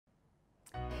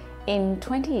In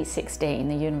 2016,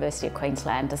 the University of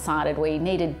Queensland decided we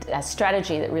needed a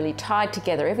strategy that really tied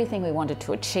together everything we wanted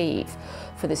to achieve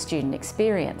for the student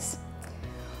experience.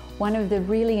 One of the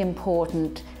really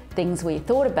important things we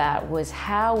thought about was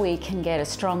how we can get a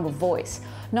stronger voice,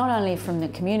 not only from the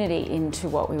community into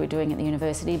what we were doing at the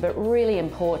university, but really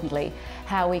importantly,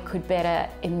 how we could better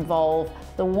involve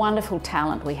the wonderful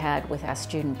talent we had with our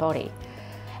student body.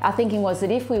 Our thinking was that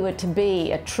if we were to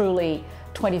be a truly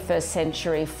 21st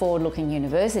century forward-looking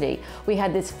university, we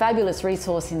had this fabulous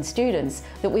resource in students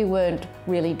that we weren't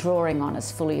really drawing on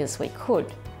as fully as we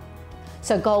could.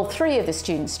 So goal 3 of the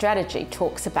student strategy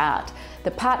talks about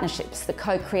the partnerships, the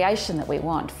co-creation that we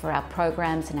want for our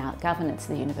programs and our governance of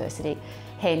the university.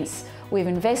 Hence, we've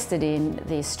invested in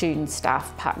the student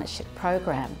staff partnership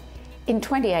program. In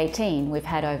 2018, we've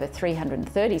had over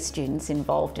 330 students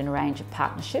involved in a range of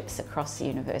partnerships across the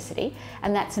university,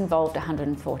 and that's involved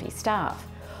 140 staff.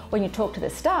 When you talk to the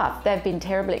staff, they've been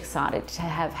terribly excited to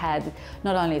have had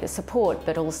not only the support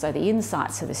but also the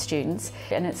insights of the students,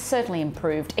 and it's certainly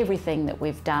improved everything that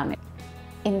we've done.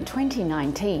 In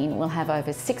 2019, we'll have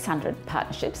over 600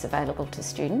 partnerships available to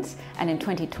students, and in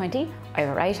 2020,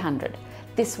 over 800.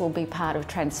 This will be part of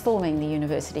transforming the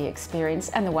university experience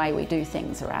and the way we do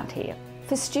things around here.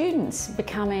 For students,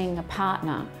 becoming a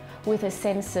partner with a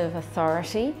sense of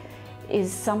authority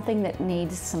is something that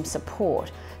needs some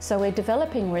support. So we're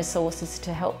developing resources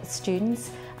to help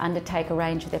students undertake a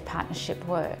range of their partnership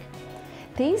work.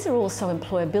 These are also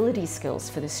employability skills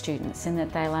for the students in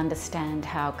that they'll understand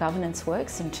how governance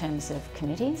works in terms of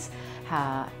committees,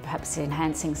 how perhaps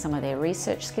enhancing some of their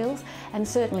research skills, and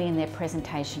certainly in their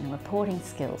presentation and reporting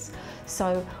skills.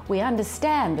 So we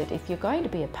understand that if you're going to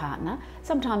be a partner,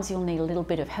 sometimes you'll need a little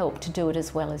bit of help to do it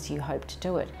as well as you hope to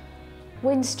do it.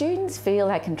 When students feel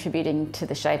they're contributing to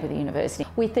the shape of the university,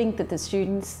 we think that the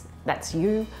students, that's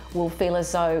you, will feel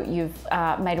as though you've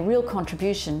made a real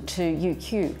contribution to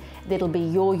UQ. That'll be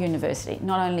your university,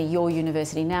 not only your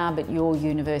university now, but your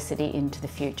university into the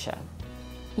future.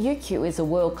 UQ is a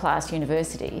world-class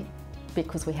university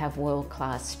because we have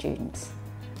world-class students.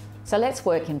 So let's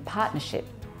work in partnership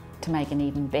to make an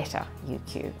even better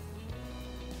UQ.